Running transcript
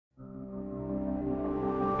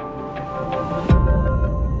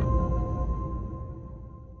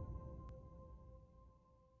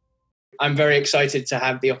I'm very excited to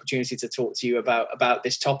have the opportunity to talk to you about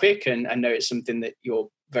this topic, and I know it's something that you're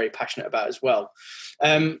very passionate about as well.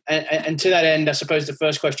 And to that end, I suppose the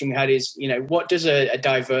first question we had is, what does a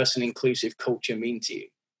diverse and inclusive culture mean to you?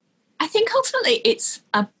 I think ultimately it's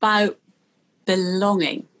about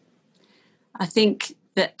belonging. I think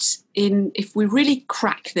that if we really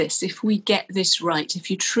crack this, if we get this right,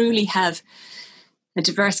 if you truly have a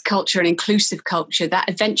diverse culture, an inclusive culture, that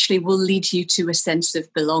eventually will lead you to a sense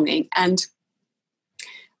of belonging. And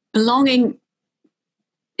belonging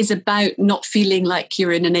is about not feeling like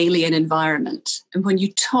you're in an alien environment. And when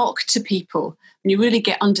you talk to people, when you really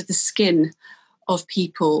get under the skin of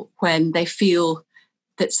people, when they feel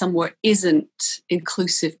that somewhere isn't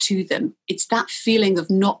inclusive to them, it's that feeling of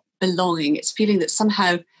not belonging. It's feeling that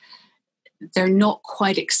somehow they're not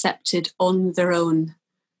quite accepted on their own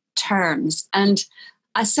terms. And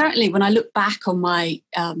I certainly, when I look back on my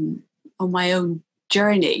own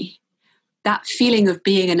journey, that feeling of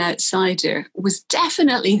being an outsider was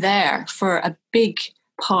definitely there for a big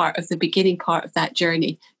part of the beginning part of that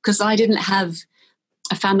journey, because I didn't have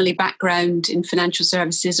a family background in financial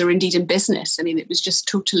services or indeed in business. I mean, it was just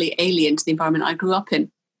totally alien to the environment I grew up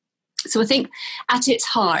in. So I think at its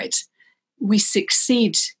heart, we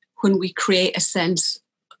succeed when we create a sense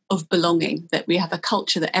of belonging, that we have a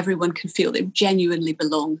culture that everyone can feel they genuinely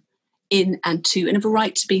belong in and to, and have a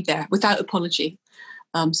right to be there without apology.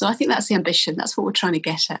 So I think that's the ambition. That's what we're trying to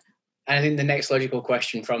get at. And I think the next logical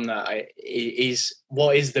question from that is,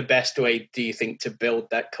 what is the best way, do you think, to build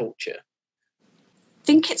that culture? I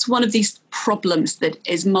think it's one of these problems that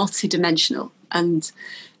is multidimensional. And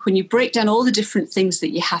when you break down all the different things that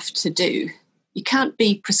you have to do, you can't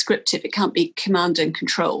be prescriptive. It can't be command and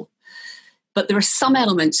control. But there are some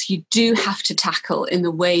elements you do have to tackle in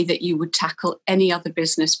the way that you would tackle any other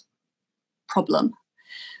business problem,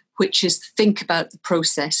 which is think about the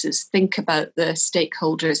processes, think about the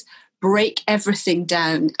stakeholders, break everything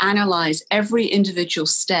down, analyze every individual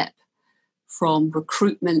step, from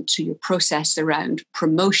recruitment to your process around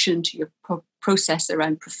promotion, to your process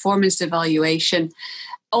around performance evaluation,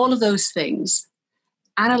 all of those things.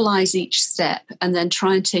 Analyze each step and then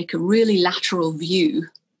try and take a really lateral view.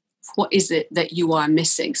 What is it that you are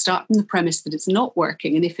missing? Start from the premise that it's not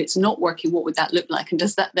working. And if it's not working, what would that look like? And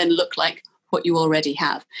does that then look like what you already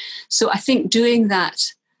have? So I think doing that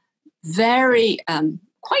very,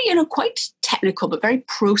 quite technical, but very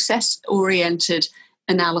process-oriented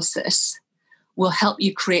analysis will help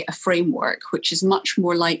you create a framework which is much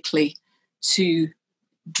more likely to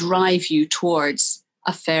drive you towards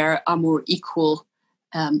a fair, a more equal,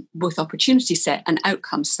 both opportunity set and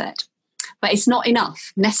outcome set. But it's not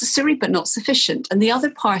enough, necessary but not sufficient. And the other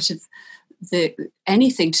part of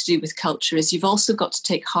anything to do with culture is you've also got to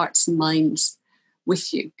take hearts and minds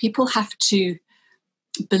with you. People have to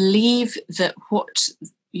believe that what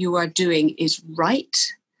you are doing is right,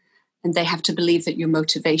 and they have to believe that your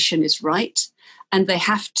motivation is right, and they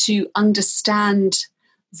have to understand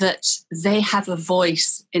that they have a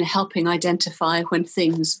voice in helping identify when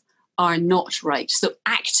things are not right. So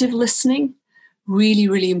active listening, really,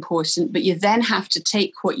 really important. But you then have to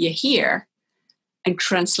take what you hear and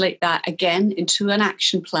translate that again into an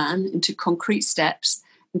action plan, into concrete steps,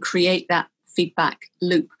 and create that feedback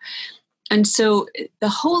loop. And so the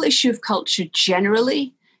whole issue of culture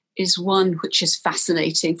generally is one which is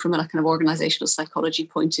fascinating from a kind of organizational psychology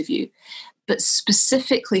point of view. But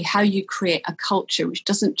specifically how you create a culture which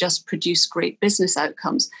doesn't just produce great business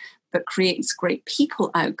outcomes, but creates great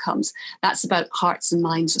people outcomes. That's about hearts and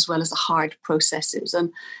minds as well as the hard processes.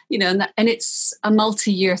 And, and it's a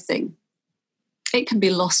multi-year thing. It can be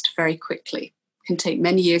lost very quickly. It can take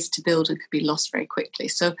many years to build and can be lost very quickly.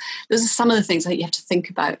 So those are some of the things that you have to think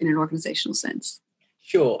about in an organizational sense.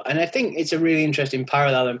 Sure. And I think it's a really interesting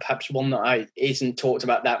parallel, and perhaps one that isn't talked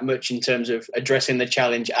about that much in terms of addressing the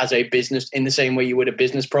challenge as a business in the same way you would a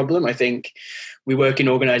business problem. I think we work in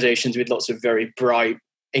organizations with lots of very bright,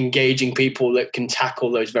 engaging people that can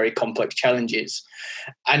tackle those very complex challenges.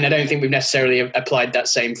 And I don't think we've necessarily applied that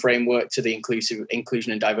same framework to the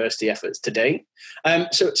inclusion and diversity efforts today.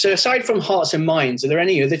 So aside from hearts and minds, are there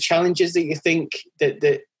any other challenges that you think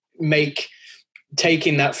that make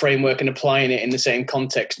taking that framework and applying it in the same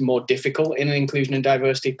context more difficult in an inclusion and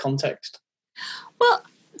diversity context? Well,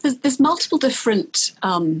 there's multiple different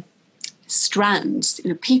strands.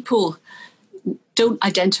 People don't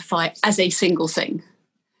identify as a single thing.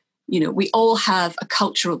 We all have a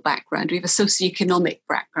cultural background. We have a socioeconomic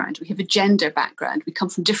background. We have a gender background. We come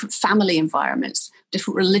from different family environments,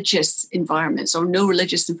 different religious environments, or no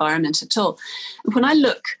religious environment at all. And when I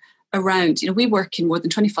look around, we work in more than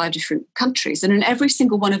 25 different countries. And in every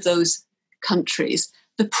single one of those countries,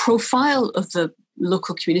 the profile of the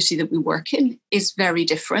local community that we work in is very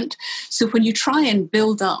different. So when you try and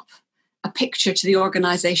build up a picture to the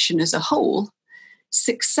organization as a whole,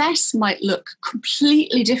 success might look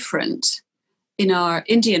completely different in our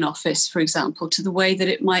Indian office, for example, to the way that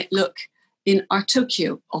it might look in our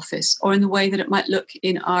Tokyo office, or in the way that it might look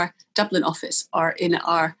in our Dublin office, or in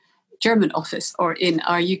our German office, or in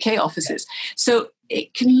our UK offices. So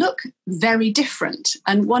it can look very different.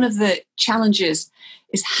 And one of the challenges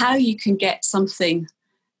is how you can get something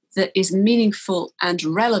that is meaningful and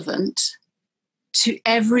relevant to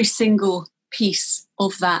every single piece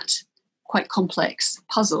of that quite complex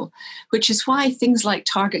puzzle, which is why things like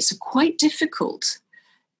targets are quite difficult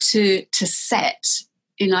to set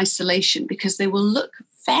in isolation, because they will look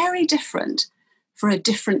very different for a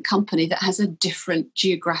different company that has a different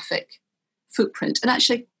geographic footprint. And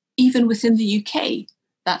actually, even within the UK,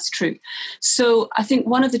 that's true. So I think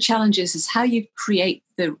one of the challenges is how you create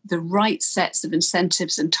the right sets of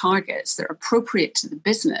incentives and targets that are appropriate to the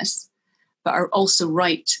business, but are also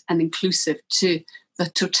right and inclusive to the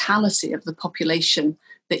totality of the population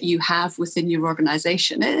that you have within your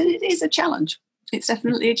organization. And it is a challenge. It's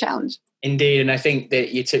definitely a challenge. Indeed. And I think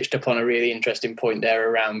that you touched upon a really interesting point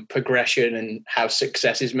there around progression and how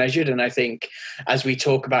success is measured. And I think as we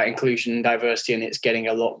talk about inclusion and diversity, and it's getting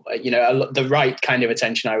the right kind of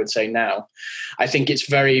attention, I would say now, I think it's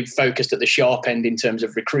very focused at the sharp end in terms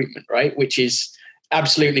of recruitment, right? Which is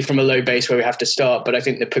absolutely from a low base where we have to start. But I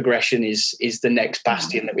think the progression is the next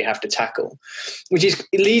bastion that we have to tackle, it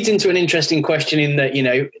leads into an interesting question in that,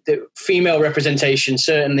 the female representation,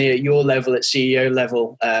 certainly at your level, at CEO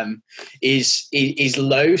level, is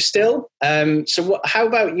low still. So how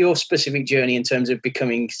about your specific journey in terms of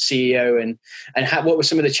becoming CEO, and what were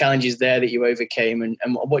some of the challenges there that you overcame, and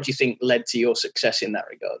what do you think led to your success in that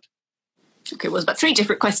regard? Okay, well, there's about 3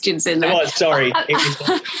 different questions in there. Oh, sorry. But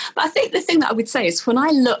I think the thing that I would say is when I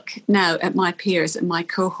look now at my peers and my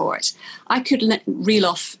cohort, I could reel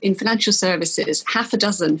off in financial services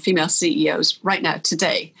 6 female CEOs right now,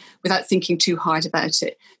 today, without thinking too hard about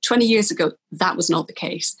it. 20 years ago, that was not the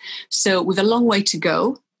case. So we've a long way to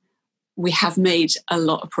go. We have made a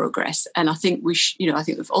lot of progress. And I think I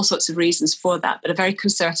think there's all sorts of reasons for that, but a very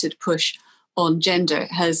concerted push on gender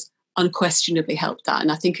has unquestionably helped that.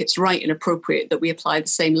 And I think it's right and appropriate that we apply the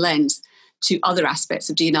same lens to other aspects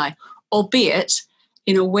of D&I, albeit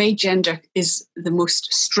in a way gender is the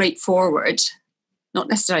most straightforward, not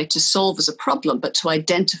necessarily to solve as a problem, but to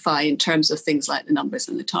identify in terms of things like the numbers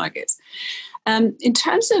and the targets. In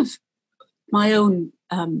terms of my own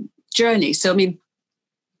journey, so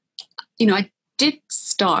I did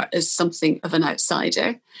start as something of an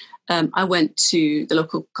outsider. I went to the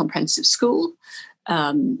local comprehensive school.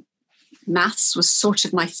 Maths was sort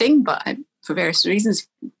of my thing, but I, for various reasons,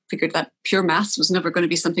 figured that pure maths was never going to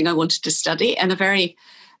be something I wanted to study. And a very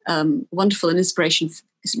wonderful and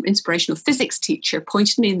inspirational physics teacher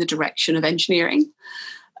pointed me in the direction of engineering,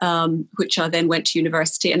 which I then went to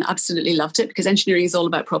university and absolutely loved it, because engineering is all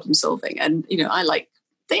about problem solving. And,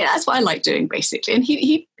 that's what I like doing, basically. And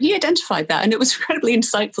he identified that. And it was incredibly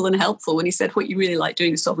insightful and helpful when he said, what you really like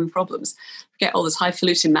doing is solving problems. Forget all this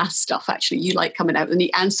highfalutin math stuff. Actually, you like coming out with a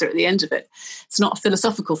neat answer at the end of it. It's not a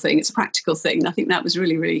philosophical thing. It's a practical thing. And I think that was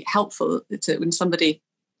really, really helpful when somebody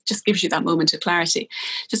just gives you that moment of clarity.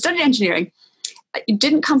 So I studied engineering. It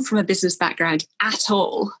didn't come from a business background at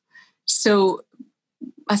all. So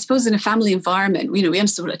I suppose in a family environment, we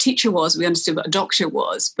understood what a teacher was, we understood what a doctor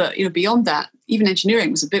was, but beyond that, even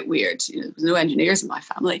engineering was a bit weird. There was no engineers in my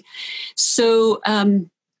family. So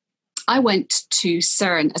I went to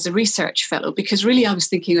CERN as a research fellow, because really I was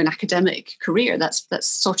thinking an academic career. That's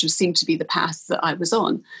sort of seemed to be the path that I was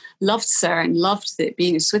on. Loved CERN, loved it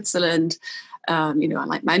being in Switzerland. I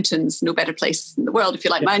like mountains, no better place in the world if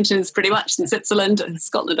you like mountains, pretty much, than Switzerland and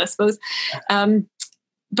Scotland, I suppose.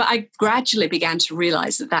 But I gradually began to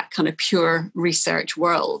realize that kind of pure research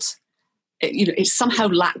world, it somehow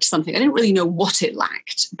lacked something. I didn't really know what it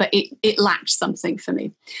lacked, but it lacked something for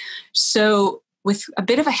me. So with a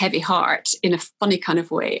bit of a heavy heart, in a funny kind of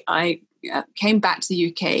way, I came back to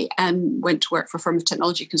the UK and went to work for a firm of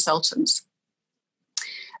technology consultants.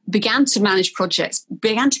 Began to manage projects,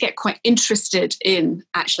 began to get quite interested in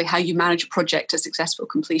actually how you manage a project to successful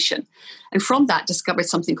completion. And from that, discovered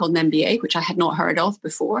something called an MBA, which I had not heard of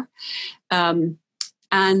before, and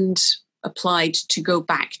applied to go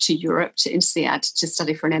back to Europe, to INSEAD, to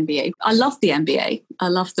study for an MBA. I loved the MBA. I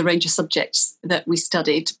loved the range of subjects that we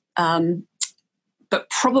studied. But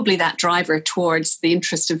probably that driver towards the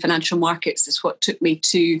interest in financial markets is what took me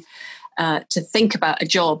to think about a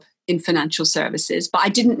job in financial services. But I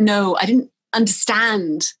didn't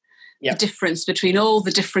understand the difference between all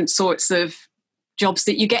the different sorts of jobs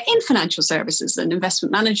that you get in financial services. An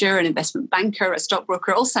investment manager, an investment banker, a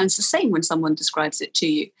stockbroker, all sounds the same when someone describes it to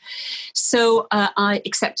you. So I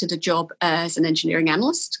accepted a job as an engineering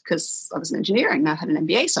analyst because I was an engineer and now had an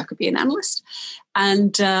MBA, so I could be an analyst,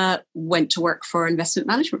 and went to work for an investment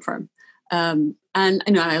management firm. And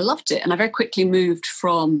I loved it. And I very quickly moved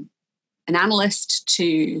from an analyst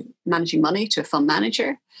to managing money to a fund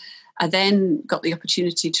manager. I then got the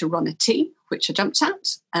opportunity to run a team, which I jumped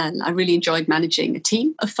at, and I really enjoyed managing a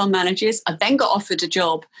team of fund managers. I then got offered a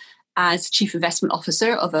job as chief investment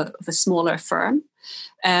officer of a smaller firm.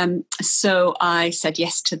 So I said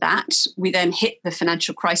yes to that. We then hit the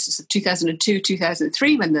financial crisis of 2002,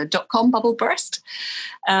 2003 when the dot-com bubble burst,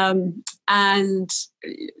 and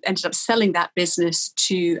ended up selling that business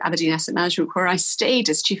to Aberdeen Asset Management, where I stayed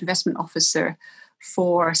as chief investment officer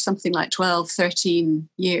for something like 12, 13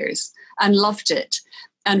 years and loved it.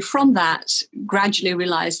 And from that, gradually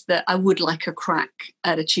realised that I would like a crack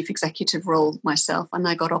at a chief executive role myself. And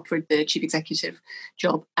I got offered the chief executive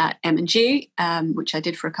job at M&G, which I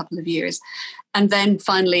did for a couple of years. And then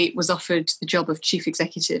finally was offered the job of chief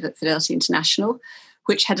executive at Fidelity International,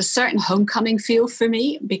 which had a certain homecoming feel for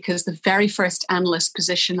me because the very first analyst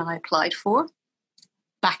position I applied for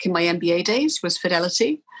back in my MBA days was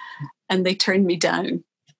Fidelity, and they turned me down.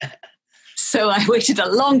 So I waited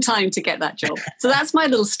a long time to get that job. So that's my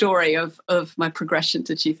little story of my progression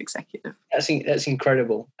to chief executive. That's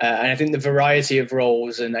incredible. And I think the variety of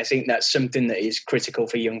roles, and I think that's something that is critical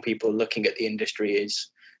for young people looking at the industry, is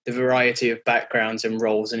the variety of backgrounds and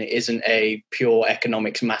roles. And it isn't a pure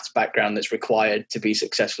economics, maths background that's required to be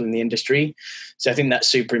successful in the industry. So I think that's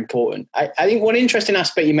super important. I think one interesting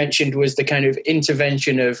aspect you mentioned was the kind of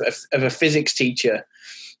intervention of a physics teacher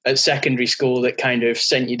at secondary school that kind of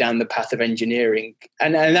sent you down the path of engineering.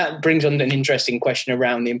 And that brings on an interesting question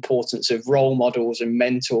around the importance of role models and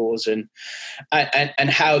mentors and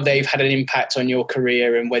how they've had an impact on your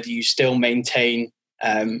career and whether you still maintain,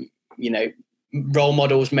 role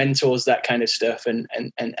models, mentors, that kind of stuff, and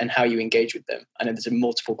how you engage with them. I know there's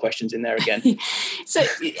multiple questions in there again. So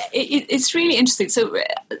it's really interesting. So,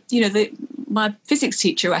 my physics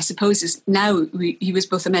teacher, I suppose, is now, he was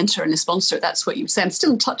both a mentor and a sponsor. That's what you would say. I'm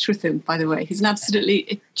still in touch with him, by the way. He's an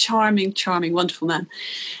absolutely charming, wonderful man.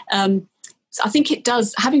 So I think it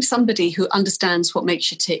does, having somebody who understands what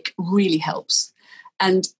makes you tick really helps.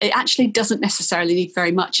 And it actually doesn't necessarily need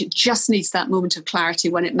very much. It just needs that moment of clarity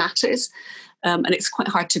when it matters. And it's quite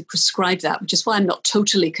hard to prescribe that, which is why I'm not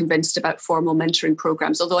totally convinced about formal mentoring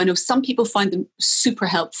programs, although I know some people find them super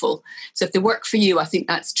helpful. So if they work for you, I think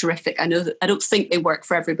that's terrific. I know that I don't think they work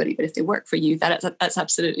for everybody, but if they work for you, that's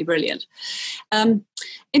absolutely brilliant.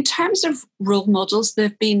 In terms of role models, there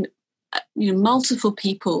have been multiple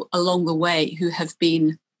people along the way who have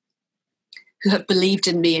believed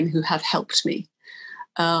in me and who have helped me.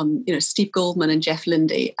 Steve Goldman and Jeff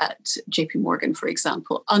Lindy at JP Morgan, for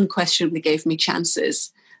example, unquestionably gave me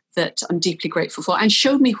chances that I'm deeply grateful for and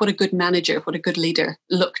showed me what a good manager, what a good leader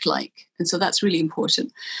looked like. And so that's really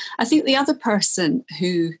important. I think the other person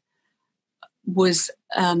who was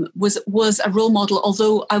a role model,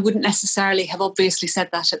 although I wouldn't necessarily have obviously said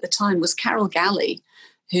that at the time, was Carol Galley,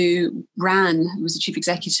 who was the chief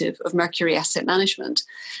executive of Mercury Asset Management,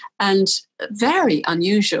 and very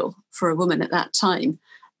unusual for a woman at that time.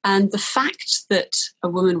 And the fact that a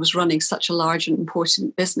woman was running such a large and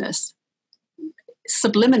important business,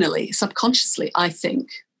 subliminally, subconsciously, I think,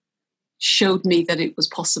 showed me that it was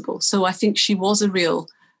possible. So I think she was a real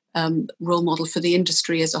role model for the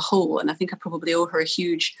industry as a whole. And I think I probably owe her a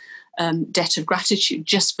huge debt of gratitude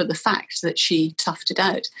just for the fact that she toughed it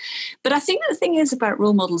out. But I think the thing is about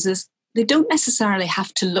role models is they don't necessarily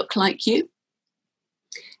have to look like you.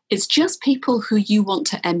 It's just people who you want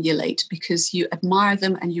to emulate because you admire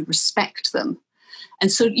them and you respect them.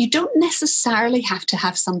 And so you don't necessarily have to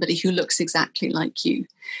have somebody who looks exactly like you.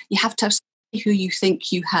 You have to have somebody who you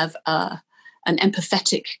think you have an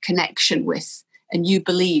empathetic connection with, and you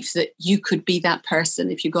believe that you could be that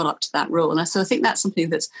person if you got up to that role. And so I think that's something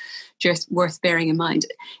that's just worth bearing in mind. In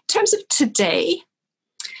terms of today,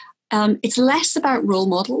 it's less about role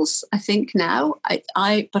models, I think, now.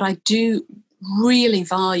 But I do really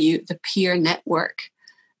value the peer network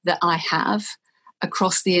that I have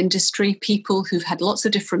across the industry, people who've had lots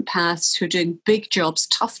of different paths, who are doing big jobs,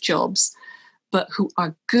 tough jobs, but who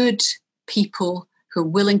are good people who are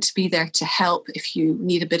willing to be there to help if you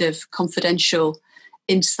need a bit of confidential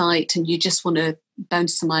insight and you just want to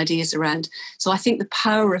bounce some ideas around. So I think the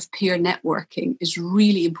power of peer networking is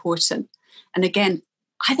really important. And again,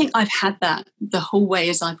 I think I've had that the whole way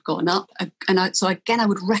as I've gone up. So again, I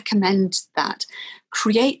would recommend that.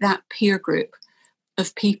 Create that peer group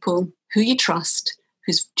of people who you trust,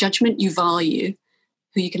 whose judgment you value,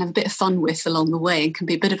 who you can have a bit of fun with along the way, and can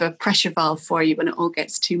be a bit of a pressure valve for you when it all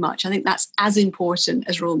gets too much. I think that's as important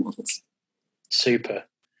as role models. Super.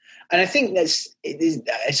 And I think there's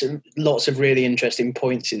lots of really interesting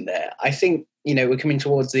points in there. I think, we're coming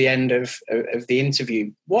towards the end of the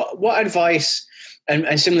interview. What advice,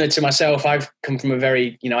 and similar to myself, I've come from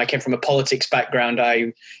I came from a politics background.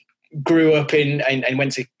 I grew up in and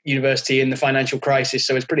went to university in the financial crisis.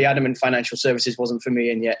 So I was pretty adamant financial services wasn't for me.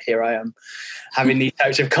 And yet here I am having these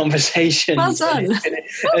types of conversations. Well done. In an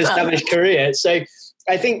established career. So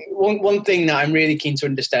I think one thing that I'm really keen to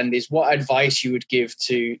understand is what advice you would give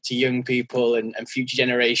to young people and future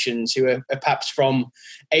generations who are perhaps from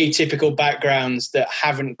atypical backgrounds that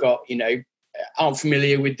haven't got, aren't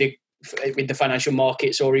familiar with the financial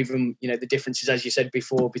markets, or even, the differences, as you said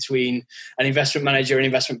before, between an investment manager, an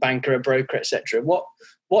investment banker, a broker, etc.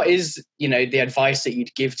 What is, the advice that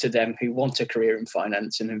you'd give to them who want a career in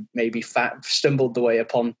finance and have maybe stumbled the way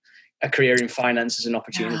upon a career in finance as an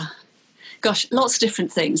opportunity? Yeah. Gosh, lots of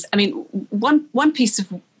different things. I mean, one piece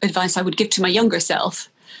of advice I would give to my younger self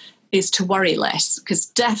is to worry less, because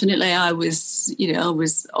definitely I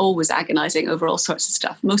was always agonizing over all sorts of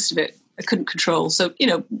stuff. Most of it I couldn't control. So,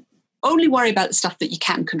 only worry about the stuff that you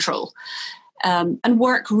can control, and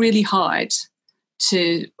work really hard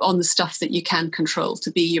on the stuff that you can control, to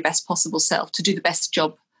be your best possible self, to do the best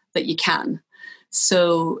job that you can.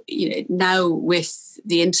 So, now with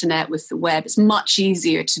the internet, with the web, it's much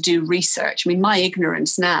easier to do research. I mean, my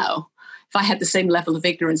ignorance now, if I had the same level of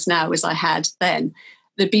ignorance now as I had then,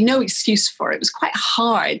 there'd be no excuse for it. It was quite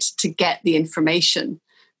hard to get the information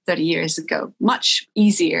 30 years ago, much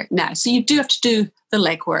easier now. So you do have to do the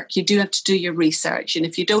legwork. You do have to do your research. And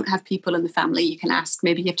if you don't have people in the family, you can ask,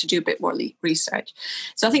 maybe you have to do a bit more research.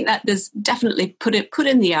 So I think that there's definitely put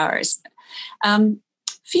in the hours.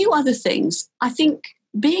 Few other things. I think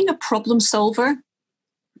being a problem solver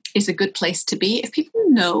is a good place to be. If people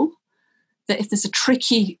know that if there's a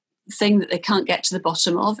tricky thing that they can't get to the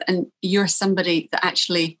bottom of, and you're somebody that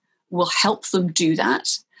actually will help them do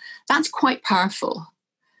that, that's quite powerful.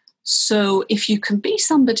 So if you can be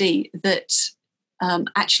somebody that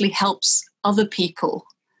actually helps other people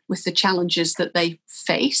with the challenges that they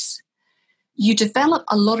face, you develop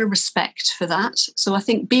a lot of respect for that. So I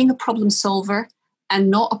think being a problem solver and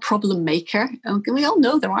not a problem maker. And we all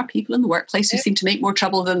know there are people in the workplace who seem to make more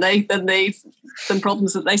trouble than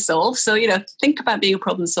problems that they solve. So, think about being a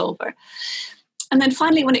problem solver. And then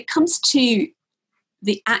finally, when it comes to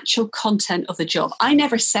the actual content of the job, I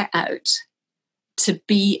never set out to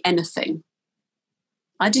be anything.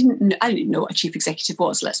 I didn't know what a chief executive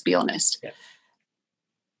was, let's be honest. Yeah.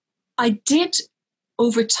 I did,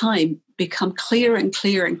 over time, become clearer and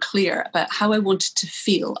clearer and clear about how I wanted to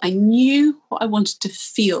feel. I knew what I wanted to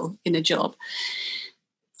feel in a job.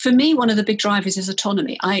 For me, one of the big drivers is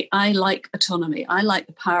autonomy. I like autonomy. I like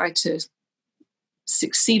the power to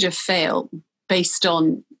succeed or fail based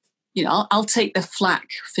on, I'll take the flak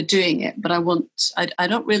for doing it, but I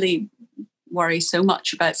don't really worry so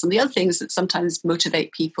much about some of the other things that sometimes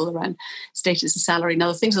motivate people around status and salary and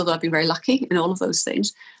other things, although I've been very lucky in all of those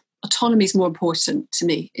things. Autonomy is more important to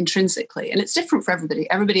me intrinsically, and it's different for everybody.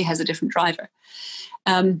 Everybody has a different driver.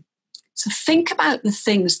 So think about the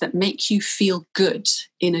things that make you feel good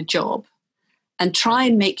in a job, and try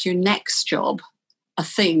and make your next job a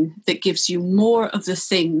thing that gives you more of the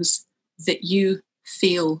things that you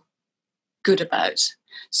feel good about.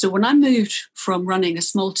 So when I moved from running a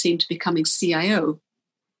small team to becoming CIO,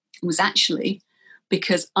 it was actually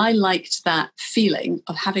because I liked that feeling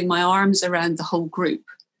of having my arms around the whole group.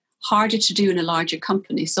 Harder to do in a larger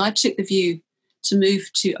company. So I took the view to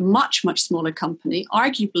move to a much, much smaller company,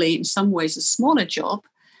 arguably in some ways a smaller job,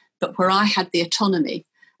 but where I had the autonomy.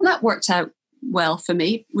 And that worked out well for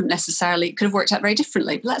me. It could have worked out very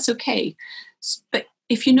differently, but that's okay. But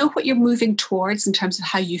if you know what you're moving towards in terms of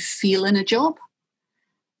how you feel in a job,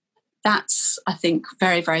 that's, I think,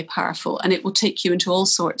 very, very powerful. And it will take you into all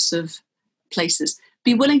sorts of places.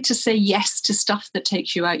 Be willing to say yes to stuff that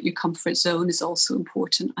takes you out your comfort zone is also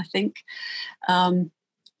important, I think. And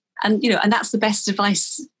that's the best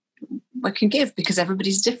advice I can give, because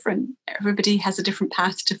everybody's different. Everybody has a different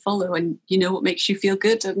path to follow, and you know what makes you feel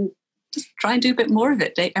good, and just try and do a bit more of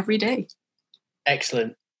it every day.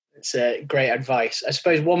 Excellent. It's great advice. I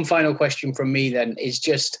suppose one final question from me then is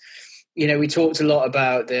just, we talked a lot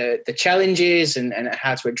about the challenges and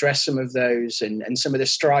how to address some of those and some of the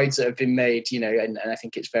strides that have been made, and I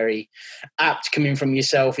think it's very apt coming from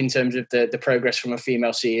yourself in terms of the progress from a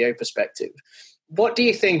female CEO perspective. What do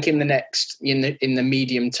you think in the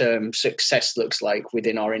medium term success looks like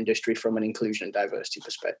within our industry from an inclusion and diversity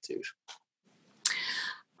perspective?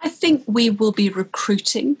 I think we will be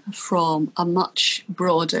recruiting from a much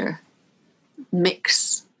broader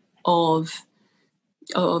mix of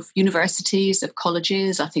universities, of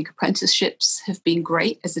colleges. I think apprenticeships have been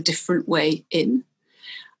great as a different way in.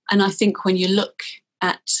 And I think when you look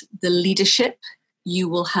at the leadership, you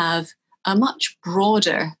will have a much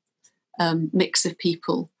broader mix of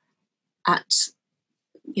people at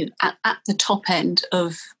the top end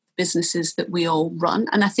of businesses that we all run.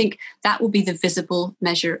 And I think that will be the visible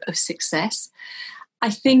measure of success.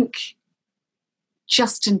 I think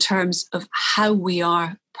just in terms of how we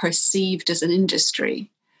are perceived as an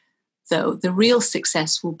industry, though, the real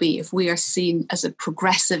success will be if we are seen as a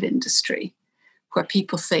progressive industry where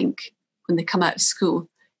people think when they come out of school,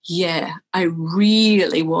 yeah, I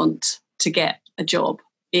really want to get a job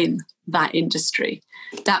in that industry.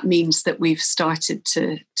 That means that we've started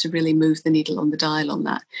to really move the needle on the dial on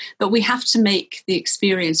that. But we have to make the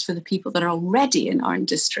experience for the people that are already in our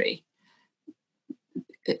industry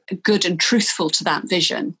good and truthful to that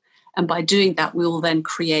vision. And by doing that, we will then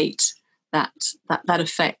create that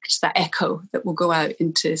effect, that echo that will go out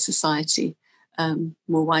into society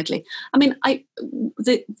more widely. I mean,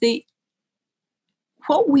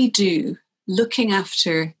 what we do, which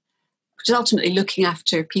is ultimately looking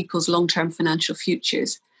after people's long-term financial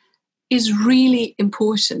futures, is really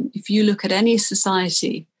important. If you look at any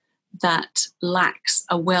society that lacks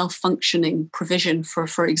a well-functioning provision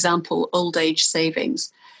for example, old age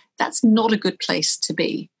savings, that's not a good place to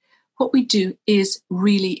be. What we do is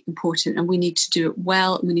really important, and we need to do it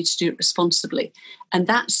well, and we need to do it responsibly. And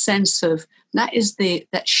that sense of that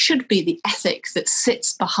should be the ethic that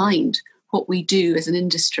sits behind what we do as an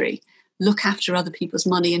industry. Look after other people's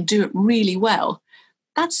money and do it really well.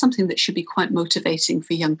 That's something that should be quite motivating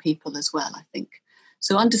for young people as well, I think.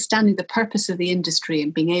 So understanding the purpose of the industry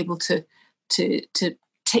and being able to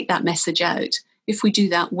take that message out, if we do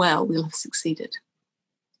that well, we'll have succeeded.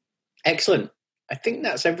 Excellent. I think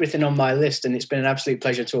that's everything on my list, and it's been an absolute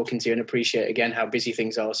pleasure talking to you, and appreciate again how busy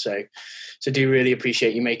things are. So do really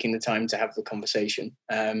appreciate you making the time to have the conversation.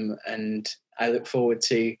 And I look forward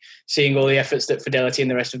to seeing all the efforts that Fidelity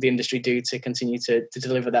and the rest of the industry do to continue to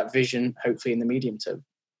deliver that vision, hopefully in the medium term.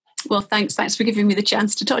 Well, thanks for giving me the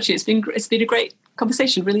chance to talk to you. It's been a great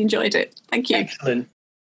conversation. Really enjoyed it. Thank you. Excellent.